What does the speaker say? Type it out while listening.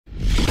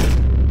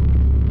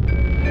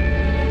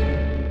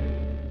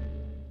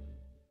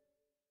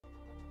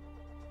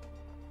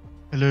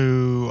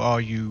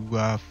you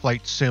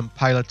flight sim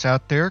pilots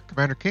out there.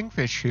 Commander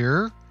Kingfish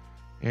here,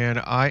 and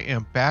I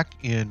am back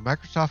in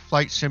Microsoft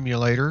Flight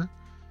Simulator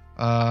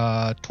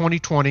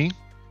 2020,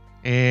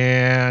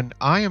 and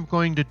I am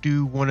going to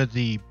do one of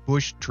the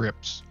bush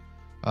trips,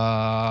 and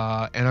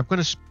I'm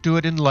going to do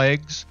it in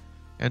legs.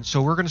 And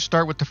so we're going to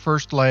start with the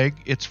first leg.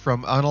 It's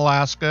from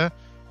Unalaska,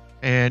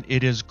 and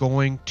it is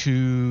going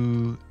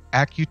to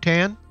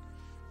Akutan.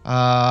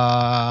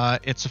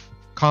 It's a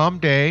calm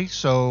day,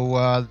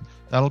 so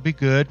that'll be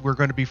good. We're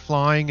going to be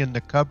flying in the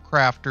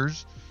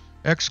CubCrafters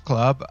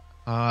XCub.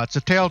 It's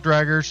a tail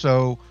dragger,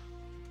 so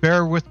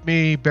bear with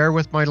me, bear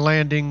with my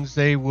landings.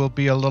 They will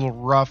be a little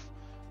rough.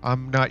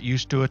 I'm not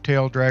used to a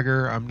tail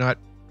dragger. I'm not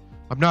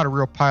a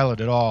real pilot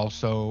at all,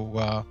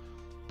 so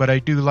but I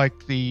do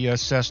like the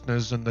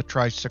Cessnas and the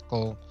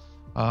tricycle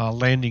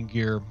landing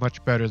gear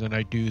much better than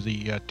I do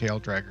the tail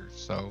draggers.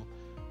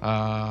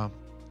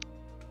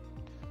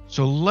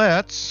 So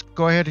let's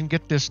go ahead and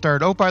get this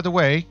started. Oh, by the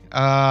way,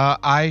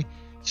 I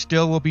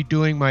still will be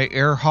doing my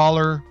air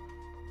hauler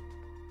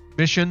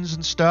missions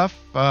and stuff.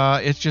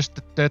 It's just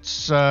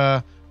that's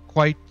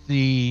quite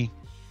the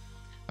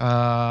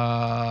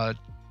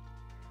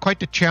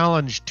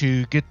challenge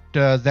to get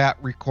that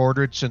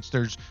recorded, since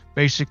there's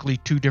basically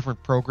 2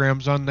 different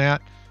programs on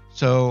that.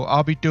 So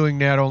I'll be doing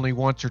that only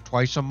once or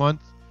twice a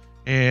month,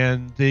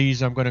 and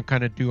these I'm going to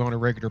kind of do on a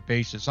regular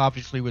basis.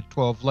 Obviously, with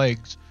 12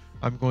 legs,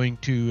 I'm going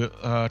to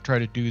try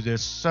to do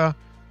this,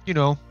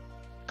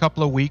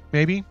 couple of weeks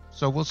maybe.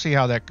 So we'll see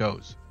how that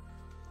goes.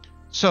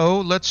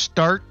 So let's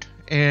start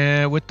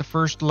with the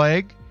first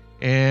leg,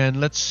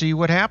 and let's see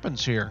what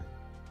happens here.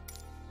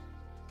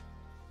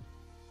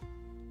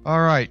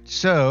 All right,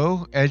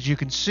 so as you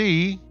can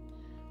see,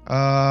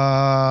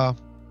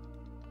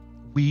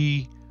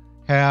 we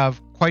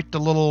have quite the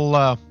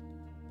little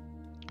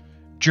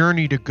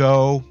journey to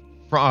go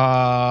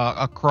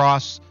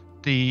across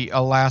the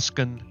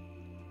Alaskan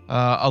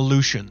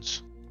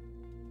Aleutians.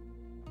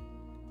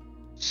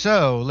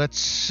 So let's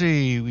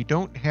see, we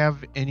don't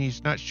have any,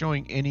 it's not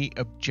showing any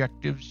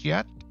objectives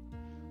yet.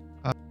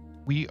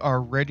 We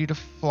are ready to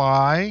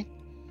fly.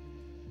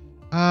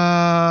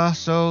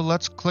 So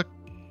let's click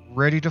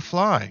ready to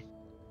fly.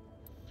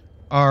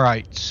 All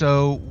right,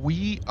 so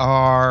we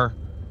are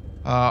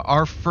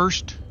our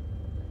first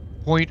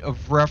point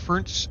of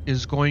reference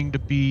is going to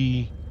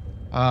be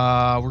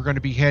we're going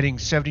to be heading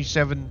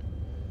 77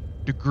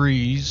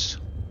 degrees,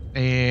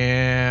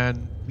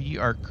 and we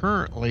are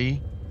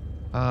currently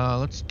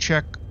let's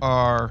check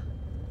our,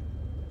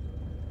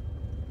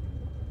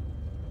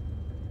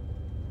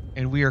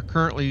 and we are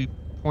currently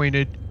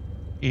pointed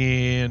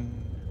in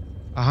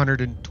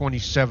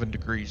 127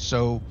 degrees.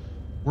 So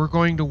we're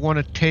going to want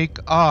to take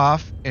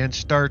off and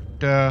start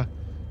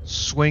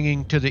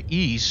swinging to the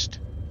east.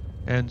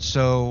 And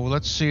so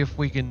let's see if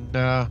we can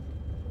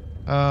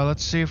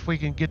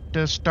get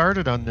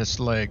started on this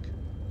leg.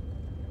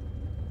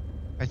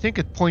 I think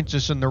it points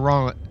us in the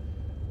wrong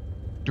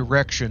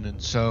direction,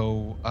 and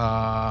so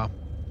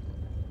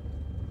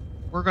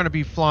we're going to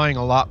be flying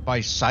a lot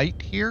by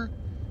sight here.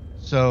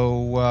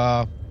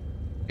 So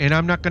and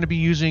I'm not going to be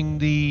using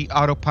the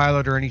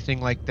autopilot or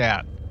anything like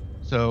that.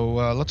 So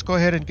let's go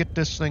ahead and get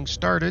this thing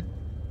started.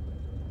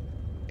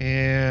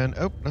 And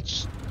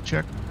let's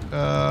check.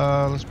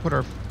 Let's put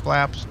our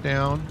flaps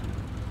down.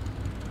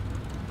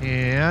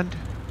 And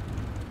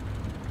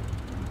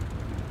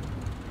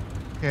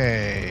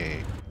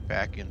okay,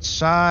 back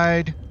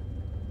inside.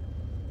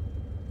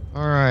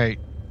 All right,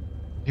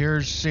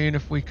 here's seeing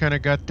if we kind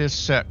of got this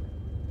set.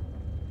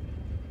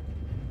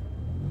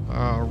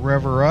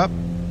 Rev her up.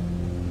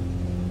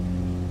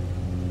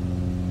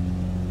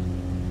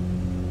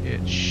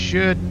 It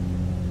should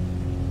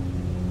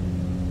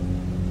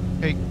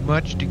take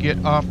much to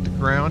get off the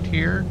ground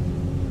here.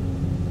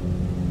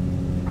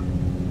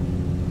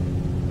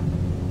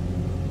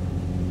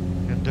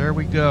 And there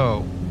we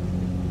go.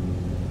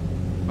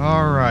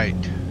 All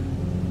right.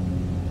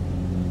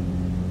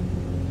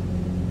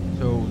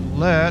 So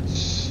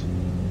let's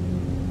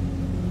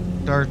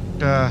start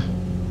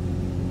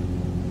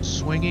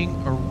swinging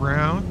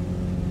around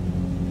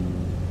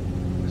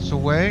this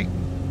way,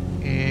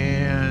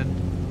 and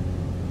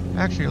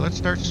actually let's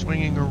start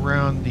swinging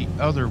around the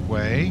other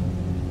way.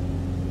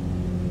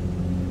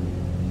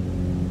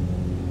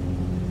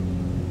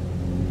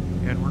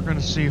 And we're going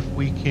to see if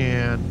we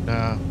can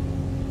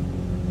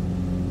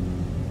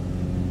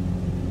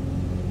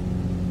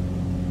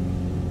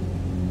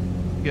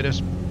get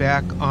us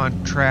back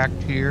on track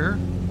here.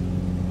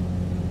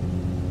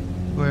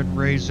 Go ahead and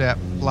raise that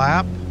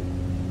flap.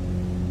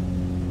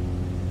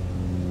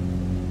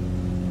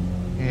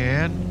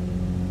 And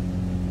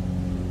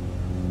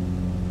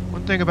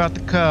one thing about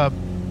the Cub,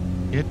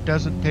 it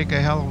doesn't take a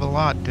hell of a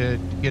lot to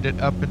get it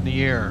up in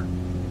the air.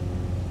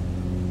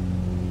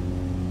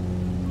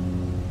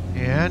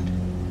 And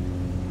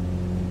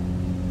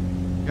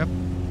yep,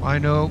 I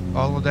know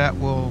all of that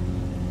will.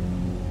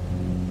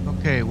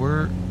 Okay,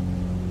 we're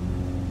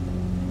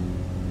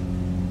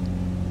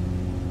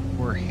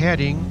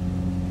heading.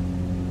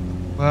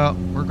 Well,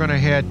 we're going to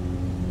head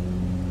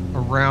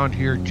around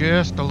here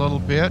just a little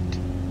bit.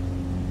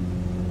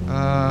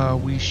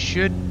 We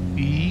should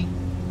be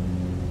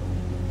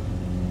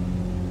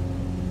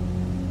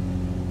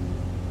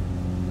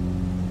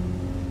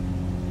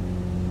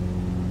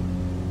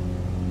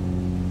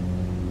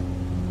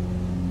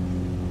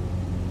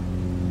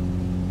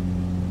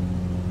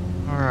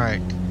all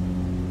right.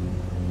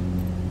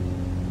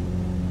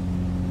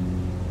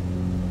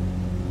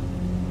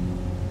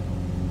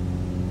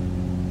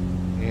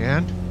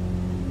 And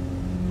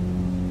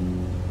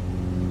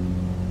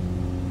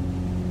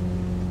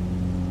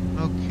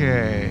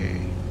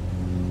okay.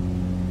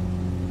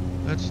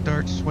 Let's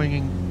start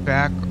swinging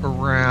back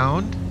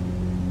around.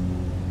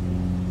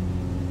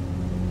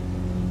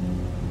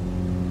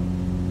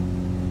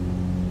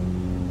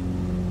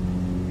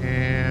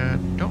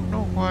 And don't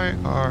know why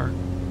our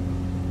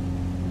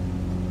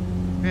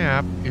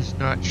map is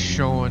not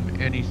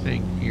showing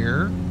anything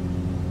here.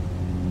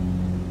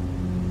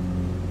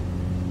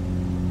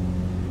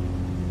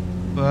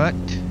 But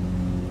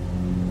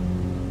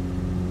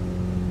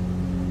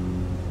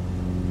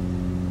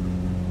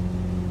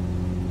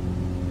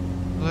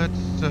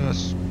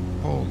let's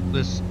pull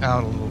this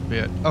out a little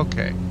bit.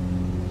 Okay,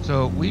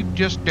 so we've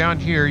just down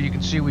here, you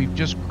can see we've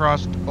just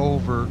crossed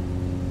over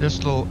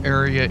this little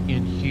area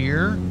in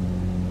here.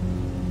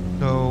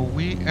 So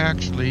we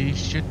actually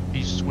should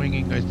be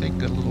swinging, I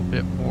think, a little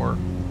bit more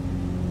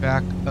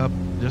back up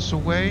this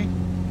way.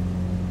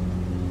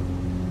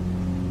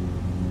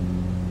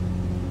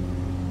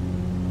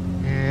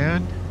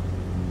 And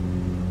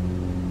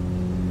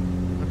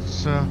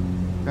let's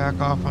back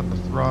off on the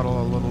throttle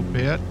a little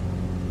bit.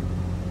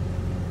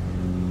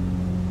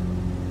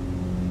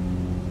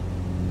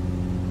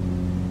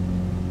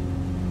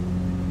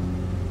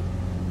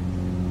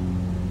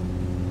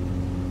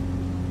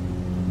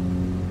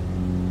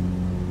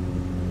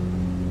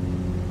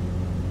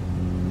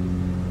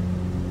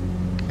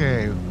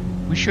 Okay,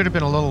 we should have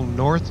been a little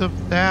north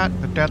of that,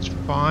 but that's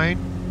fine.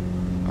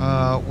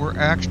 We're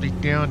actually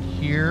down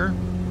here,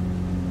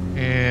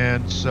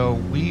 and so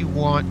we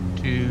want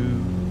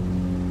to,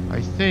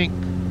 I think,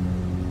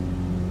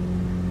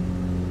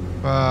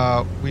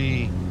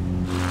 we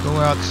go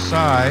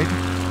outside.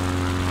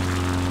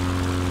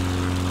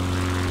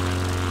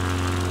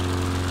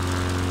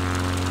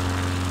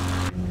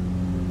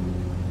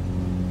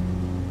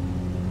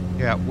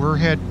 Yeah, we're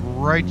heading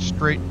right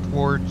straight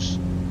towards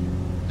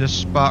this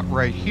spot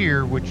right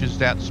here, which is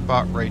that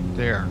spot right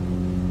there.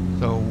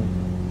 So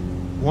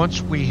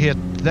once we hit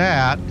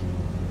that,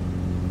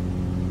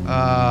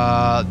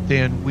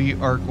 then we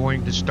are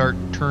going to start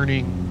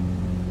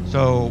turning.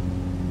 So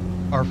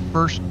our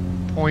first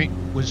point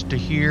was to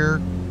here,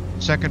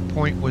 second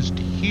point was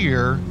to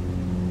here,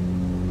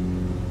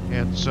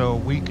 and so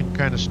we can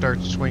kind of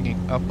start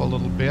swinging up a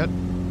little bit.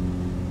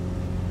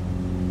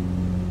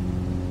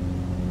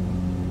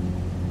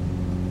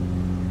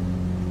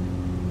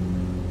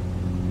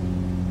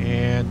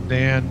 And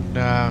then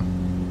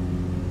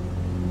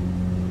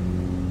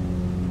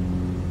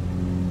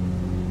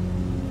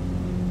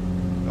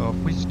so if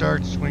we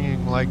start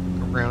swinging like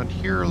around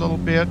here a little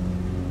bit,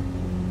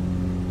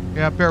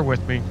 yeah, bear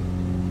with me.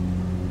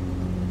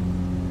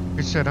 Like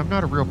I said, I'm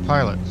not a real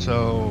pilot,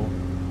 so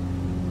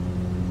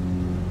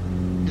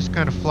just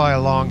kind of fly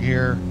along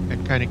here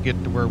and kind of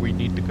get to where we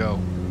need to go.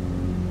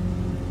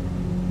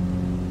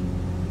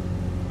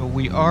 But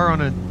we are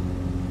on a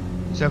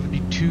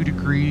 72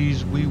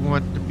 degrees. We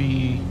want to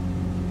be,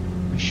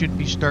 we should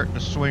be starting to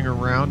swing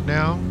around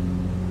now.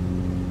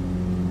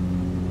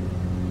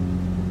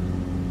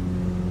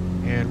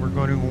 And we're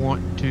going to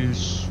want to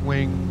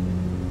swing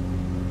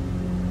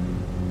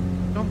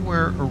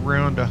somewhere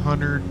around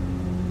 100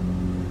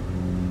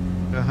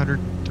 to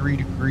 103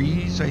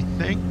 degrees, I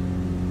think.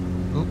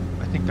 Oop,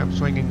 I think I'm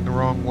swinging the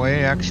wrong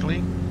way,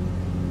 actually.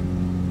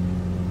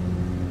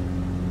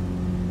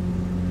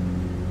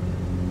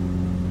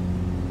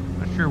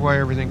 Not sure why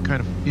everything kind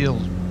of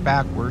feels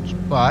backwards,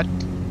 but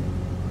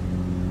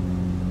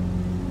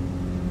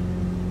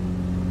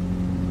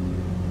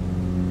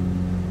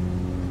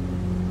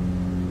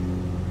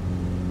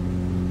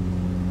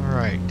all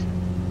right.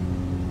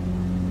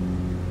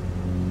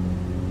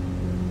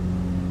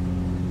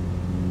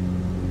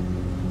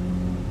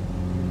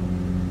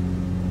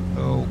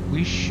 So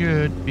we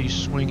should be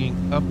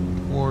swinging up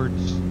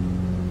towards,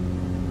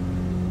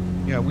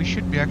 yeah, we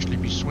should be actually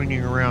be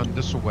swinging around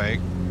this way.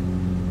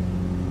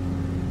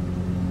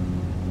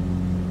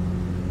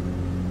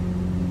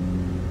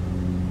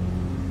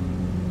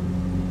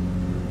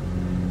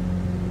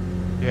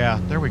 Yeah,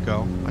 there we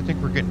go. I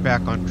think we're getting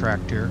back on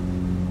track here.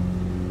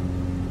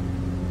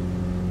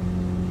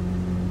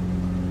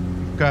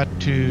 We've got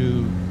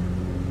to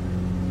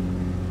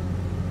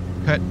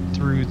cut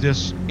through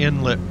this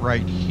inlet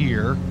right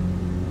here.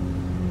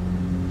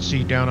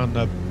 See down on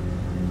the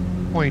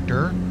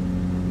pointer.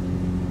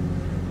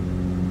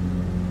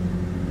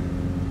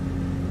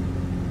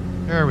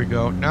 There we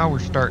go. Now we're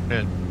starting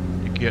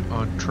to get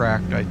on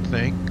track, I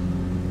think.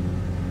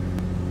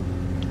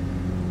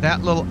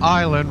 That little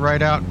island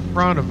right out in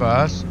front of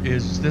us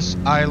is this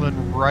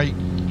island right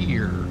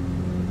here.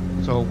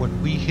 So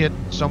when we hit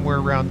somewhere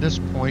around this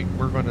point,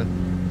 we're going to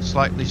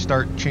slightly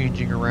start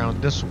changing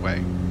around this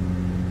way.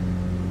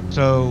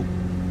 So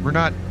we're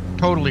not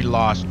totally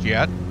lost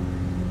yet.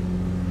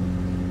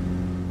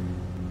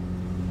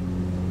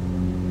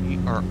 We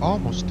are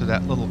almost to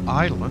that little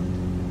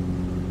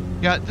island.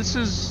 Yeah, this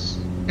is,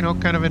 you know,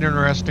 kind of an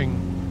interesting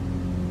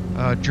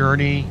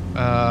journey.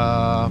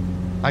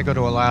 I go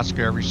to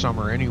Alaska every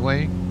summer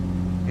anyway,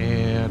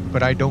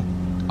 but I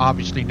don't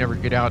obviously never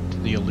get out to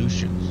the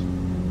Aleutians.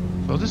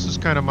 So this is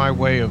kind of my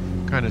way of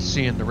kind of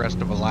seeing the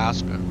rest of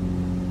Alaska.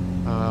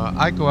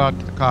 I go out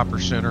to the Copper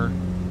Center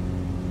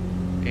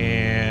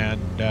and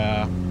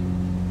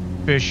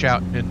fish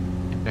out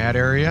in that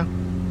area,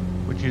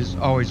 which is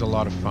always a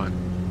lot of fun.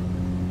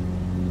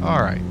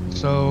 Alright,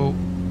 so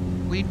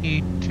we're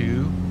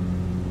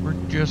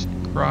just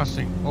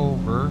crossing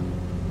over,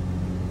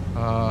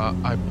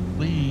 I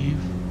believe,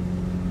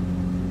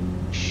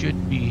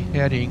 should be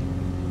heading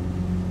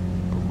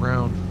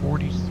around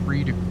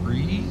 43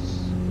 degrees.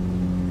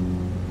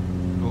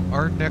 So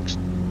our next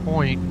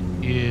point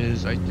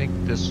is, I think,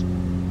 this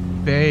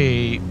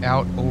bay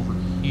out over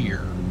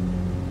here.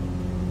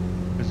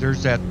 Because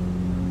there's that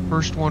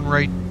first one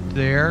right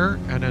there,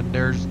 and then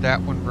there's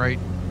that one right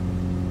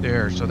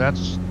there. So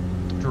that's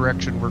the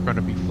direction we're going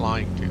to be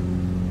flying to.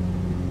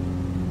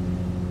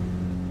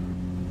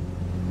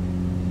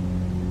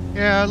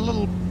 Yeah, a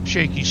little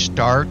shaky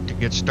start to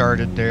get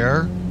started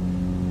there.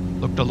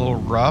 Looked a little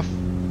rough.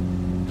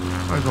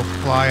 Might as well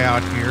fly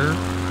out here.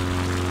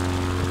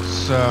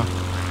 It's, I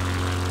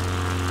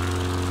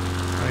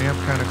am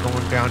kind of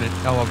going down in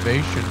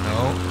elevation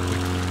though, which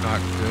is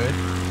not good.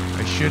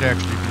 I should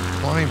actually be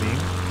climbing.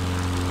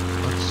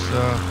 Let's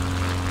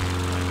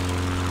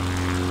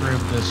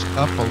trim this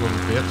up a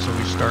little bit so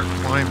we start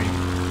climbing.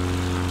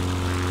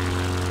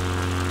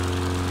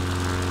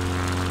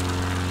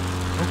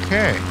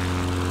 Okay.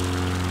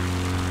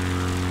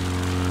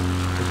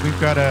 But we've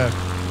got to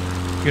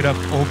get up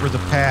over the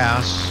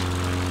pass.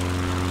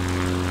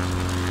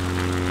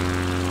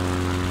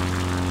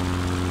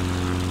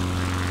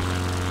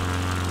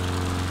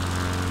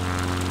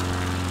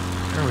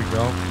 There we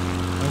go.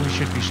 Well, we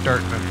should be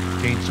starting to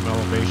gain some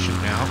elevation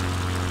now.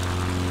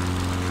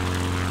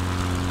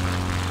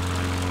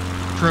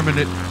 Trimming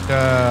it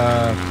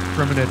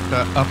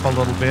up a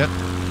little bit.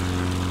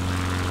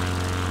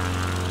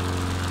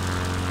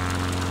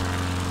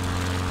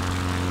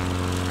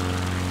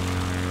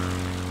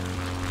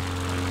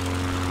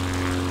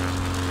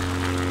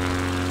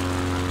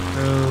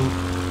 So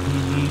we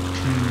need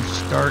to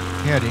start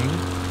heading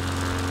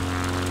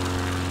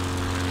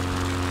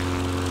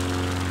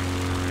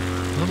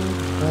a little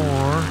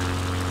more.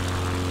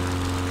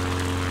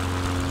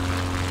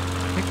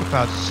 I think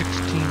about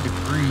 16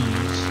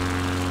 degrees,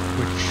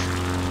 which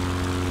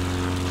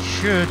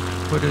should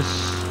put us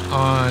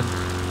on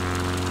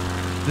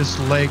this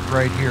leg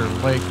right here,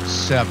 leg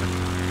 7.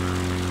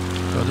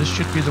 So this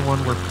should be the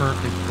one we're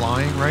currently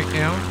flying right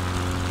now.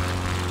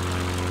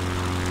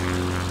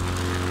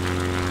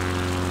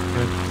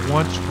 And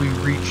once we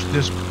reach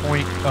this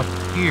point up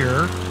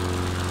here,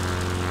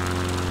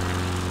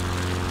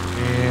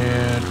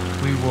 and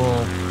we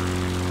will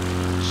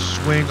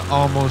swing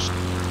almost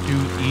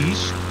due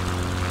east,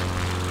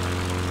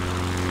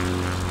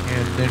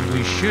 and then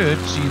we should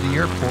see the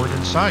airport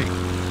in sight.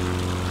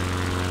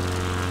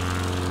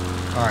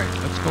 Alright,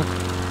 let's go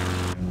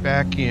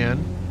back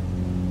in.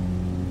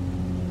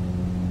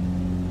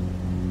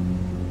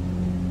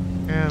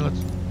 And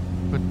let's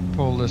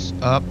pull this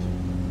up.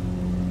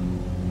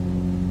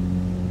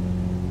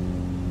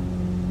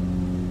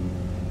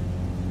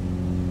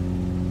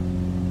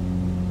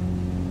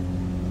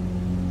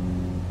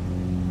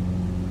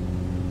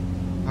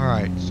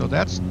 Alright, so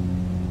that's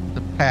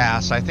the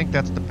pass. I think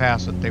that's the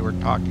pass that they were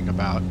talking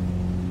about.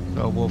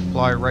 So we'll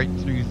fly right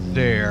through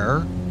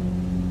there.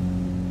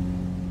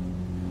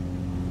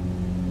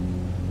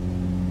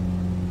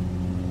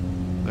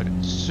 But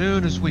as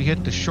soon as we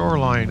hit the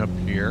shoreline up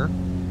here,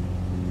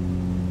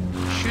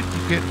 we should be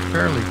getting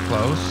fairly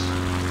close.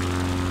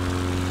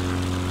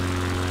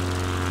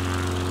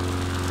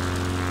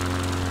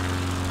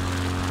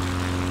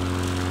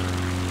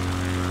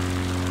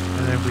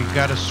 And then we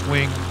got to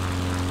swing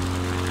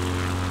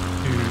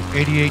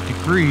 88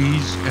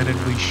 degrees, and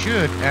then we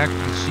should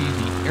actually see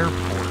the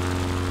airport.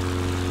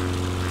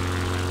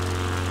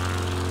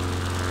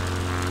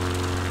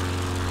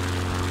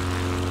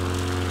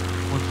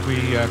 Once we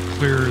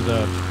clear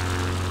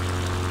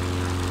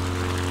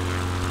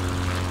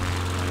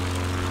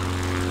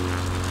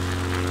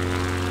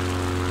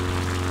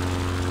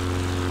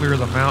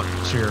the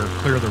mountains here,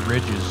 clear the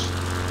ridges.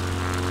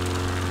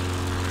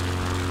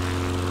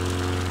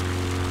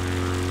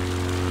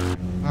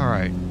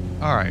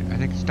 All right, I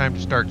think it's time to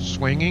start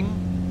swinging.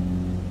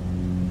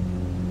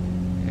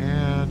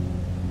 And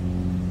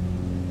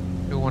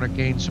we want to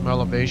gain some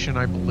elevation,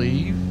 I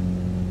believe.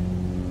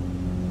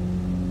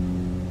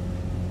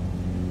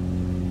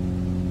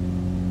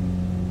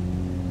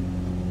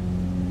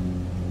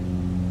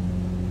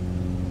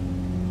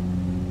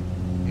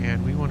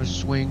 And we want to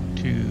swing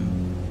to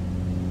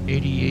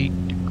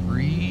 88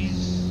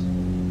 degrees.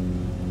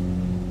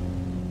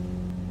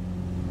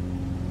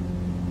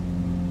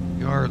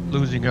 We are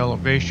losing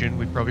elevation.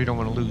 We probably don't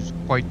want to lose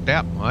quite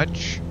that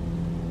much.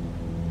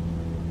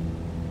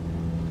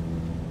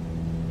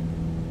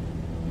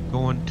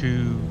 Going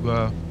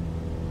to,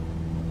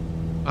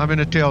 I'm in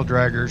a tail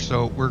dragger,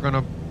 so we're going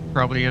to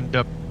probably end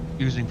up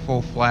using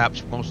full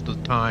flaps most of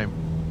the time.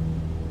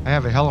 I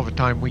have a hell of a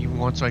time even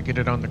once I get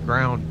it on the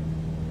ground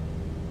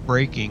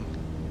braking,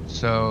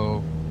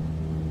 so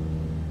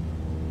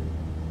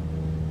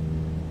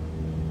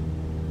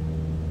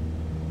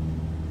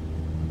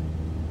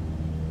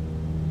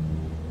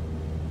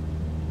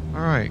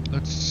all right,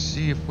 let's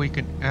see if we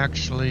can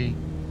actually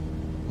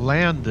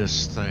land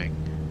this thing.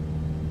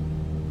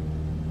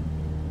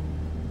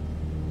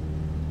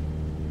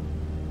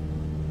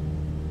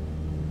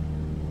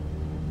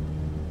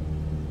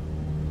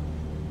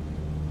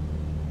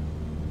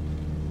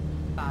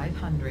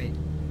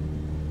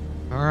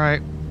 All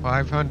right,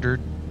 500.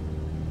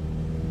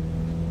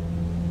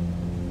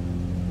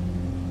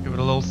 Give it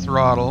a little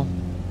throttle.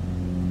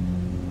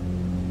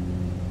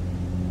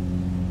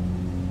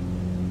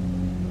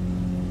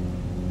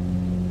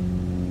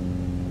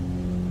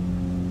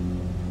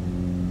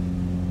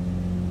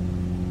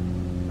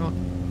 I don't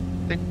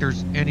think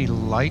there's any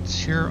lights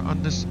here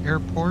on this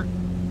airport.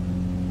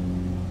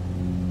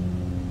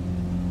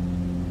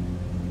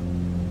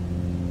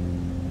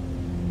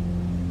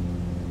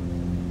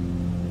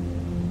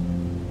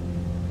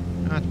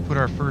 Let's put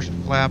our first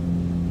flap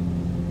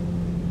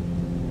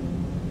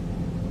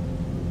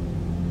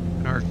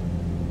and our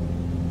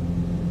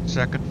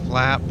second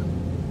flap.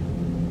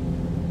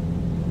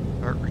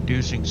 Start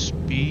reducing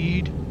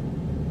speed.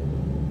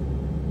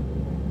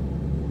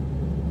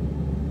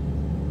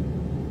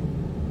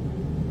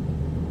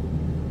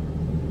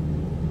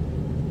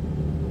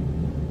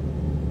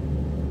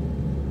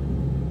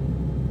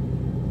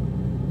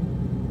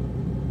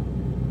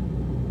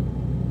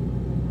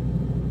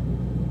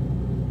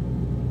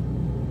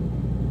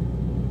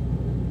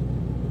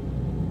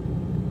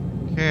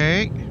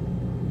 Okay.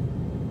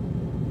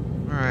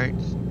 All right.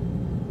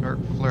 Start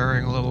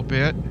flaring a little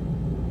bit.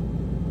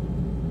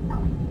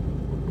 All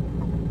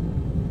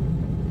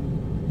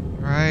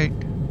right.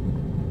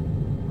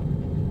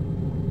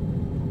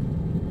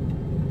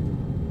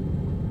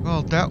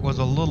 Well, that was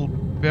a little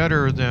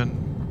better than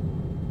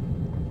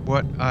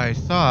what I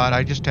thought.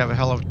 I just have a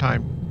hell of a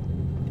time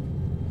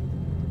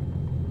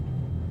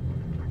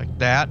like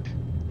that.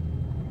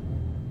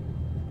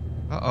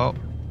 Uh-oh.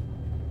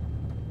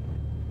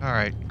 All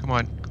right, come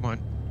on, come on.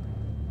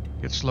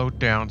 Get slowed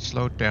down,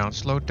 slowed down,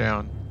 slowed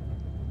down.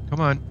 Come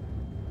on.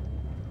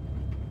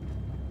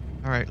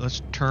 All right,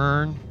 let's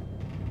turn.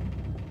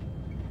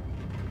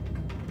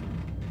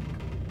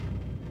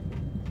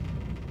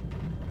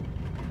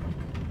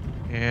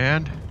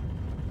 And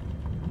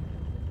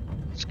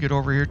let's get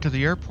over here to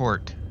the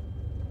airport.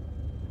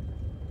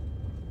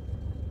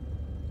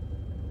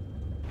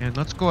 And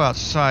let's go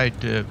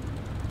outside to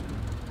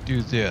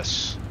do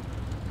this.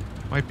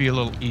 Might be a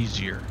little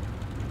easier.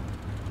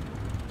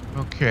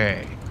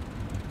 Okay.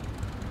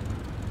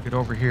 Get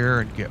over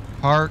here and get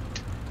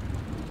parked.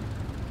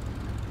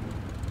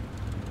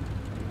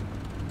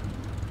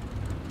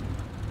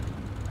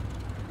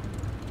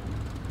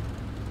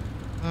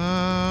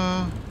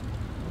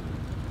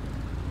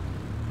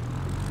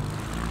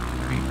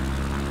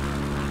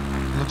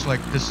 Looks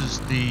like this is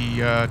the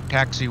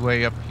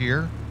taxiway up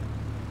here.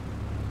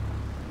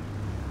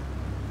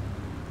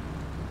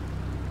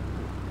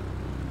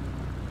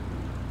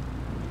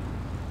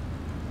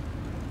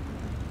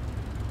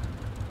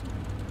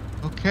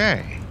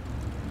 Okay.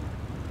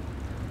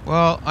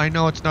 Well, I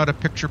know it's not a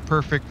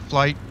picture-perfect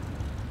flight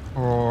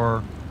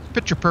or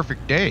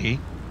picture-perfect day,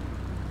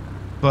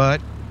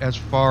 but as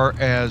far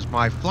as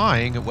my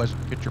flying, it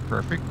wasn't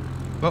picture-perfect.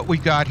 But we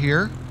got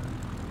here,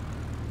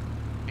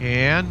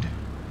 and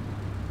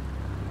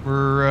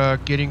we're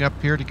getting up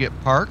here to get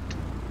parked.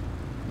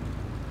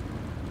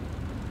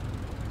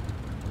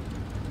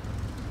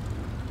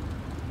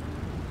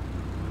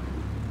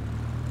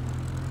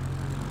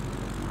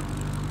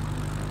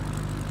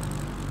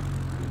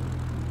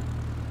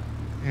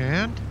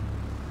 And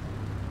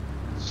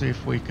let's see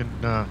if we can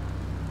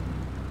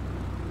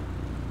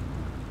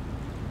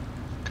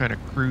kind of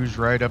cruise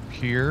right up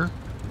here.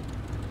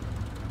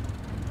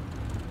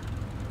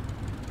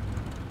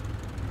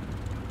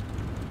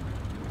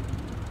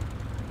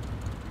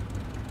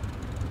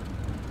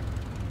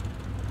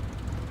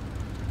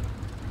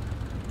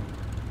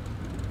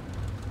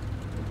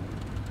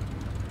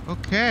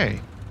 Okay.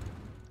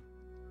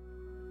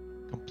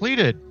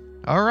 Completed.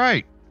 All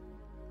right.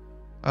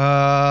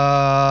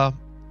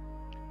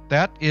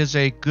 That is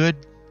a good,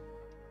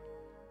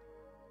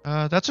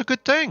 that's a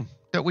good thing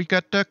that we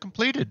got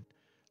completed.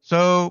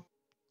 So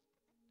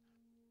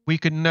we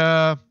can,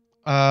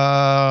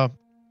 the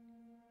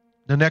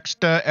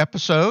next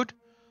episode,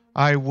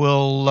 I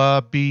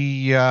will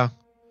be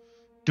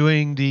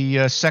doing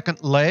the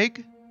second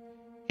leg.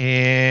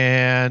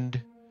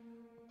 And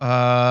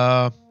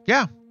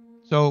yeah,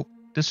 so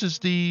this is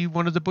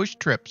one of the bush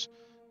trips,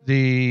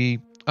 the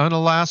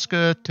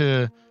Unalaska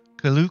to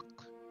Kulik,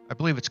 I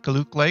believe it's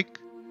Kulik Lake.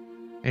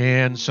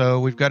 And so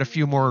we've got a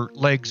few more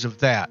legs of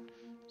that.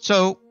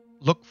 So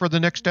look for the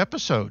next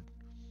episode.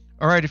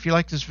 All right, if you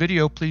like this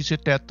video, please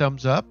hit that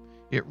thumbs up.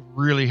 It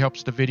really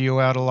helps the video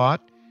out a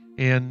lot.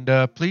 And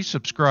please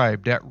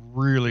subscribe. That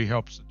really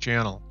helps the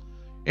channel.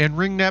 And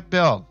ring that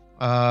bell.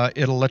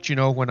 It'll let you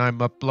know when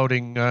I'm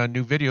uploading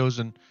new videos,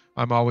 and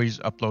I'm always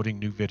uploading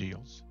new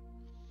videos.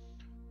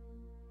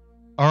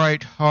 All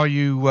right, all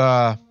you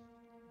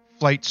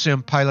flight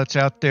sim pilots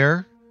out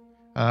there,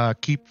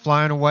 keep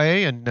flying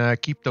away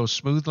and keep those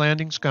smooth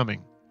landings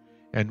coming.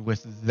 And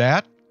with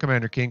that,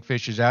 Commander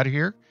Kingfish is out of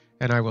here,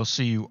 and I will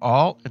see you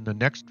all in the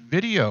next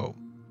video.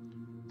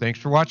 Thanks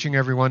for watching,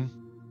 everyone.